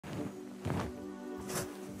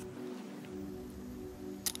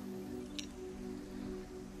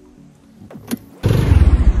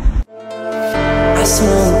I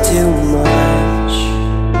smoke too much,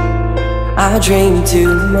 I drink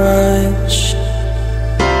too much.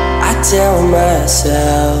 I tell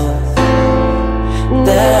myself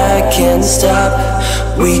that I can't stop.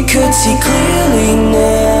 We could see clearly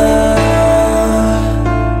now.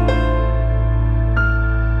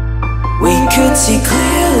 We could see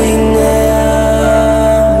clearly now.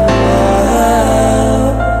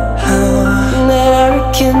 That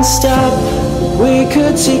I can't stop. We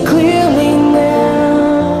could see clearly now.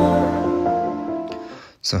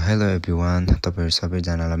 So hello everyone, तपाईहरु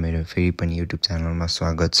सबैजनालाई मेरो फेरि पनि YouTube च्यानलमा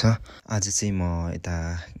स्वागत छ। आज चाहिँ म यता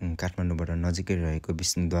काठमाडौँबाट नजिकै रहेको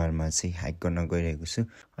विष्णुद्वारमा चाहिँ हाइक गर्न गइरहेको छु।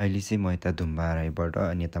 अहिले चाहिँ म यता धुम्बाराईबाट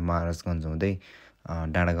अनि यता महाराजगञ्ज हुँदै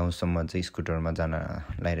डाँडागाउँसम्म चाहिँ स्कुटरमा जान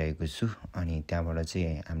लागिरहेको छु। अनि त्यहाँबाट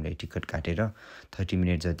चाहिँ हामीले टिकट काटेर 30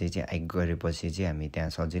 मिनेट जति चाहिँ हाइक गरेपछि चाहिँ हामी त्यहाँ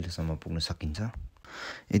सजिलोसम्म पुग्न सकिन्छ।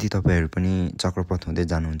 यदि तपाईहरु पनि चक्रपथ हुँदै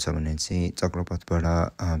जानुहुन्छ भने चाहिँ चक्रपथबाट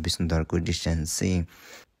विष्णुद्वारको डिस्टेन्स चाहिँ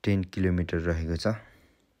 10 किलोमिटर रहेको छ।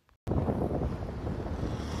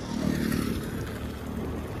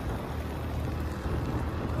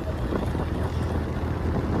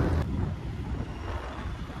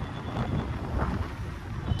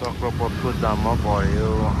 चक्रपथको जाममा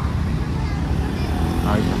पर्यो।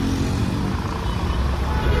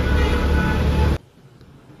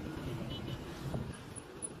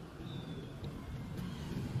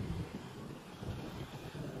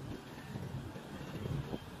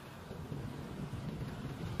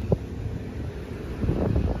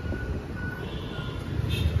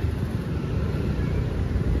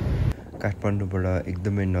 काठमाडौँबाट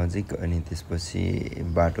एकदमै नजिक अनि त्यसपछि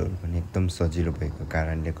बाटोहरु पनि एकदम सजिलो भएको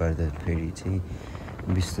कारणले गर्दा फेरि चाहिँ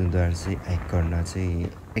विष्णुद्वार चाहिँ हाइक गर्न चाहिँ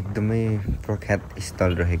एकदमै प्रख्यात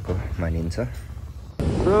स्थल रहेको मानिन्छ।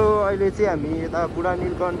 सो अहिले चाहिँ हामी यता बुढा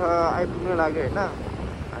नीलकण्ठ आइपुग्न लाग्यो हैन।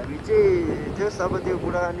 हामी चाहिँ जस अब त्यो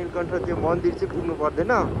बुढा नीलकण्ठ त्यो मन्दिर चाहिँ पुग्नु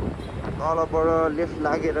पर्दैन, तलबाट लेफ्ट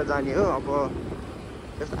लागेर जाने हो। अब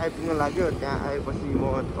जस आइपुग्न लाग्यो, त्यहाँ आएपछि म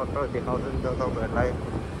टट्ट देखाउँछु नि त तपाईहरुलाई।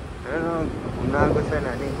 घुम्न आएको छैन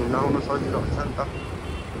भने घुम्न आउन सजिलो हुन्छ नि त।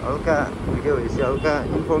 हल्का भिडियो भएपछि हल्का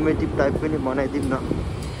इन्फर्मेटिभ टाइप पनि बनाइदिउँ न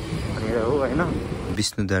भनेर हो हैन।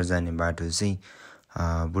 विष्णुद्वार जाने बाटो चाहिँ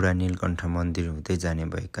बुढा नीलकण्ठ मन्दिर हुँदै जाने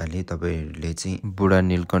भएकाले तपाईहरुले चाहिँ बुढा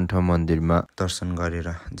नीलकण्ठ मन्दिरमा दर्शन गरेर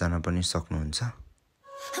जान पनि सक्नुहुन्छ।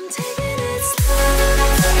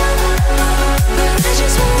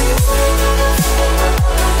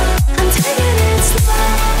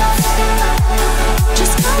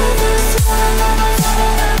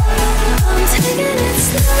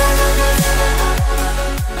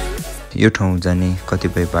 यो ठाउँ जाने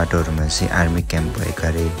कतिपय बाटोहरुमा चाहिँ आर्मी क्याम्प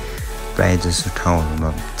भएकाले प्राय जसो ठाउँहरुमा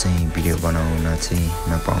चाहिँ भिडियो बनाउन चाहिँ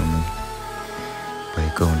नपाउनु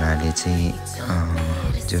भएको हुनाले चाहिँ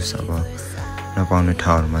जस अब नपाउने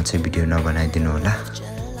ठाउँहरुमा चाहिँ भिडियो नबनाइदिनु होला।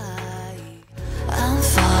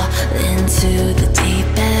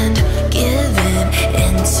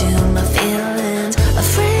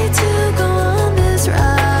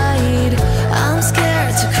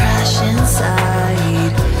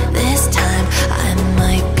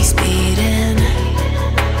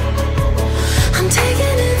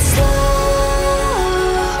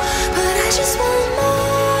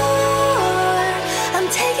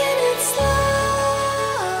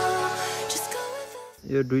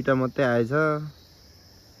 यो दुईटा मात्रै आएछ,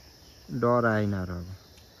 डर आइन र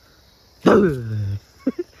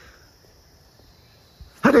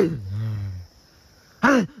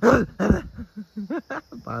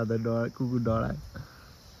बाँदर डर, कुकुर डरायो।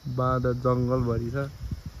 बाँदर जङ्गलभरि छ।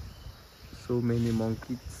 So many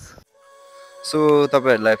monkeys. सो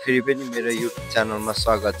तपाईहरुलाई फेरि पनि मेरो युट्युब च्यानलमा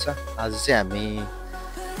स्वागत छ। आज चाहिँ हामी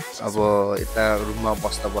अब यता रुममा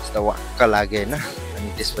बस्दा बस्दा वाक्क लाग्यो हैन। अनि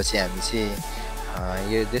त्यसपछि हामी चाहिँ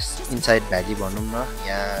यो देश इनसाइड भ्याली भनौँ न,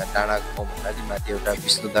 यहाँ डाँडा गाउँभन्दा अलि माथि एउटा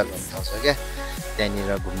विष्णुद्वार भन्ने ठाउँ छ क्या,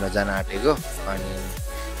 त्यहाँनिर घुम्न जान आँटेको। अनि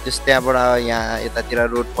त्यहाँबाट यहाँ यतातिर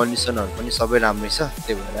रोड कन्डिसनहरू पनि सबै राम्रै छ,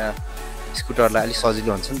 त्यही भएर स्कुटरलाई अलिक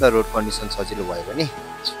सजिलो हुन्छ नि त, रोड कन्डिसन सजिलो भयो भने।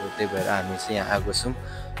 सो त्यही भएर हामी चाहिँ यहाँ आएको छौँ।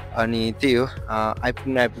 अनि त्यही हो,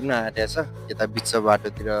 आइपुग्न आँटेको छ। यता बिच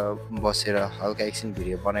बाटोतिर बसेर हल्का एकछिन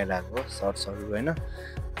भिडियो बनाइरहेको सर्ट्सहरू होइन,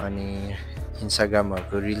 अनि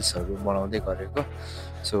इन्स्टाग्रामहरूको रिल्सहरू बनाउँदै गरेको।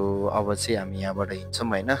 सो अब चाहिँ हामी यहाँबाट हिँड्छौँ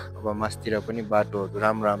होइन। अब मासतिर पनि बाटोहरू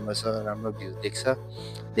राम्रो छ, राम्रो भ्यू देख्छ,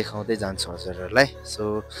 देखाउँदै जान्छु हजुरहरूलाई। सो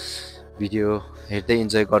भिडियो हेर्दै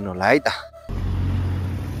इन्जोय गर्नु होला है त।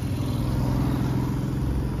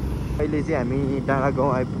 अहिले चाहिँ हामी डाँडा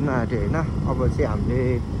गाउँ आइपुग्न आँट्यो होइन। अब चाहिँ हामीले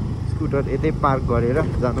स्कुटर यतै पार्क गरेर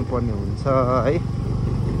जानुपर्ने हुन्छ है।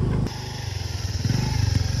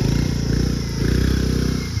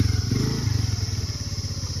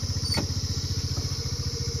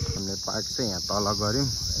 चाहिँ यहाँ तल गऱ्यौँ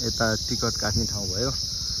यता टिकट काट्ने ठाउँ भयो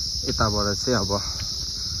यताबाट चाहिँ अब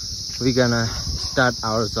we gonna start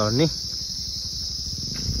our journey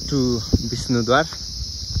to Bishnudwar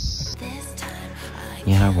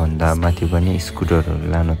यहाँ भन्दा माथि पनि स्कुटरहरू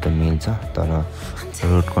लान त मिल्छ तर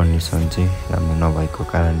रोड कन्डिसन चाहिँ राम्रो नभएको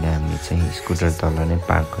कारणले हामी चाहिँ स्कुटर तल नै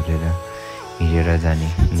पार्क गरेर हिँडेर जाने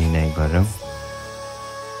निर्णय गरौँ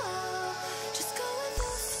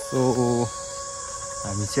सो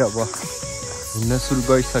हामी चाहिँ अब हिँड्न सुरु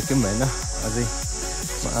गरिसक्यौँ हैन अझै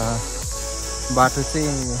बाटो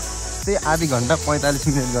चाहिँ त्यही आधी घन्टा 45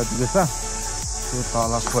 मिनट जतिको छ त्यो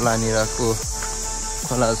तल खोलानिरको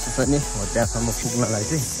खोला जस्तो छ नि हो त्यहाँसम्म पुग्नलाई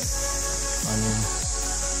चाहिँ अनि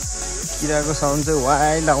किराको साउन्ड चाहिँ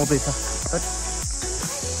वाइल्ड आउँदैछ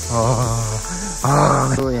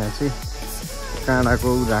यहाँ चाहिँ काँडाको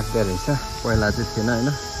राख्दो रहेछ पहिला चाहिँ थिएन हैन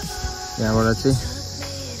यहाँबाट चाहिँ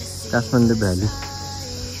काठमाडौँ भ्याली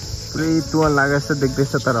पुरै तुवाल लागेको जस्तो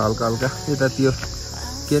देख्दैछ तर हल्का हल्का यता त्यो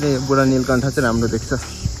के अरे बुढा नीलकण्ठ चाहिँ राम्रो देख्छ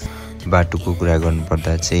बाटोको कुरा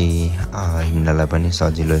गर्नुपर्दा चाहिँ हिँड्नलाई पनि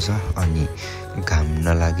सजिलो छ अनि घाम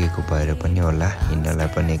नलागेको भएर पनि होला हिँड्नलाई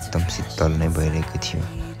पनि एकदम शीतल नै भइरहेको थियो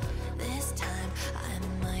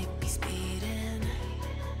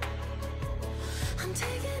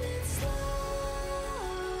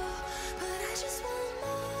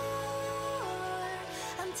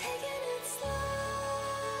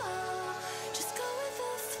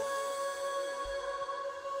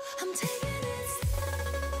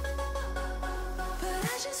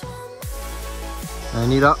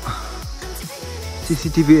यहाँनिर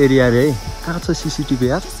सीसीटीभी एरिया रे है कहाँ छ सीसीटीभी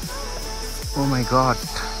यार ओ my God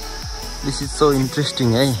this is so interesting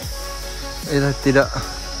है यतातिर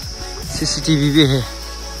सीसीटीभी भी है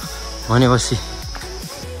भनेपछि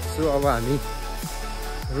सो अब हामी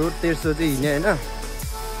रोड तेर्सो चाहिँ हिँड्यो हैन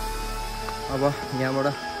अब यहाँबाट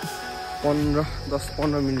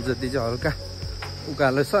 10-15 मिनट जति चाहिँ हल्का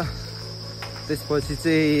उकालो छ त्यसपछि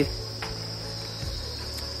चाहिँ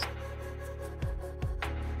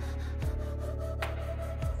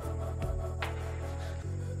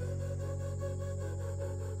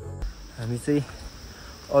हामी चाहिँ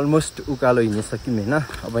अलमोस्ट उकालो हिँडिसक्यौँ हैन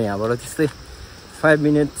अब यहाँबाट त्यस्तै 5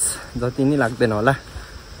 मिनट्स जति नै लाग्दैन होला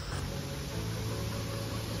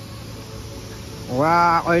वा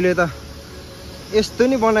अहिले त यस्तो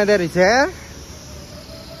नि बनाइदिए रहेछ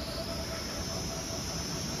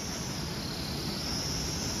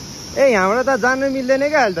ए यहाँबाट त जानु मिल्दैन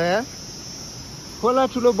क्या अहिले त यार खोला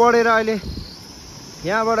ठुलो बढेर अहिले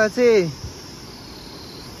यहाँबाट चाहिँ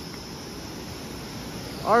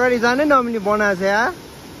अगाडि जानै नमिल्ने बनाएको छ यार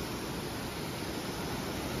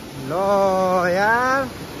ल यार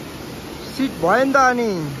सिट भयो नि त अनि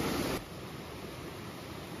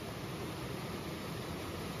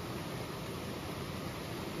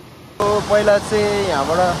पहिला चाहिँ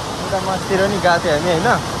यहाँबाट उता मासतिर नि गएको थियो हामी हैन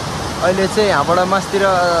अहिले चाहिँ यहाँबाट मासतिर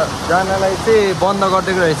जानलाई चाहिँ बन्द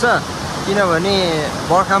गरिदिएको रहेछ किनभने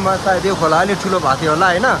बर्खामा सायद यो खोला अलिक ठुलो भएको थियो होला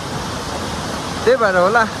हैन त्यही भएर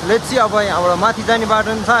होला लेट्स सी अब यहाँबाट माथि जाने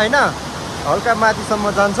बाटो नि छ हैन हल्का माथिसम्म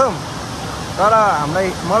जान्छौँ तर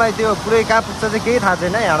मलाई त्यो पुरै कहाँ पुग्छ चाहिँ केही थाहा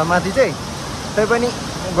छैन यहाँबाट माथि चाहिँ तै पनि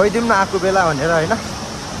गइदिउँ न आएको बेला भनेर हैन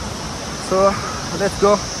so let's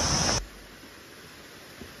go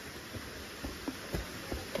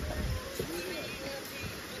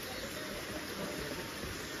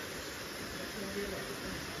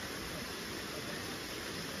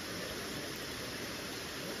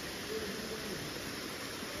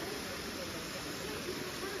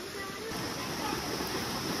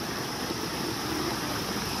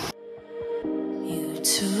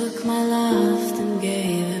Took my love and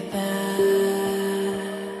gave it back.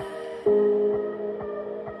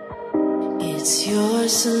 It's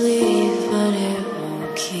yours to leave, but it won't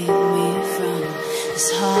keep me from this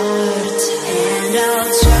heart. And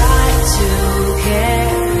I'll try to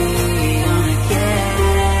carry on again,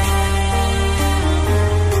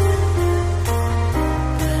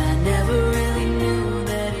 but I never really knew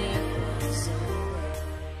that it was so right.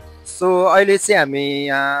 So अहिले चाहिँ हामी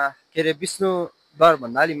यहाँ के अरे विष्णुद्वार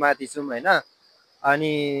भन्दा अलि माथि छौँ हैन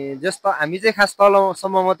अनि जस्तो हामी चाहिँ खास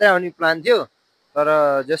तलसम्म मात्रै आउने प्लान थियो तर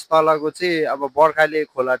जस तलको चाहिँ अब बर्खाले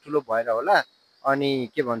खोला ठुलो भएर होला अनि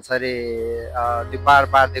के भन्छ अरे त्यो पार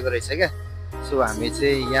पारिदिएको रहेछ क्या सो हामी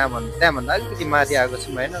चाहिँ त्यहाँभन्दा अलिकति माथि आएको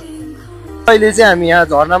छौँ हैन अहिले चाहिँ हामी यहाँ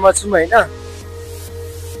झरनामा छौँ हैन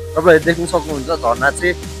तपाईँहरू देख्न सक्नुहुन्छ झरना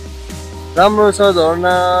चाहिँ राम्रो छ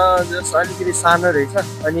झरना जस अलिकति सानो रहेछ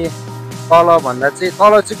अनि तल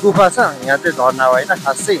चाहिँ गुफा छ यहाँ चाहिँ झरना हो हैन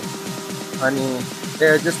खास चाहिँ अनि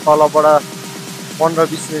त्यहाँ जस तलबाट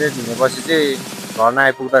 15-20 मिनट हिँडेपछि चाहिँ झरना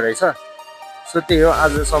आइपुग्दो रहेछ सो त्यही हो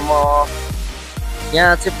आजसम्म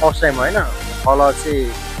यहाँ चाहिँ फर्स्ट टाइम होइन, तल चाहिँ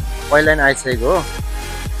पहिला नै आइसकेको हो।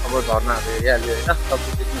 अब झर्नाहरू हेरिहाल्यो होइन,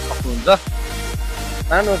 तपाईँ देख्न सक्नुहुन्छ।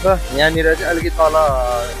 सानो छ यहाँनिर चाहिँ, अलिकति तल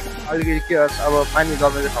अलिकति के गर्छ अब पानी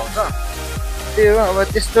जमेको ठाउँ छ, त्यही हो। अब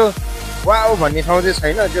त्यस्तो वाउ भन्ने ठाउँ चाहिँ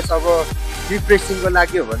छैन, जस अब रिफ्रेसिङको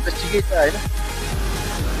लागि हो भने चाहिँ ठिकै छ होइन।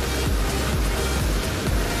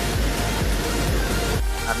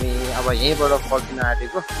 हामी अब यहीँबाट फर्किन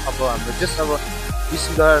आँटेको। अब हाम्रो जस्ट अब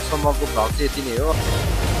विष्णुद्वारसम्मको भ्लग चाहिँ यति नै हो।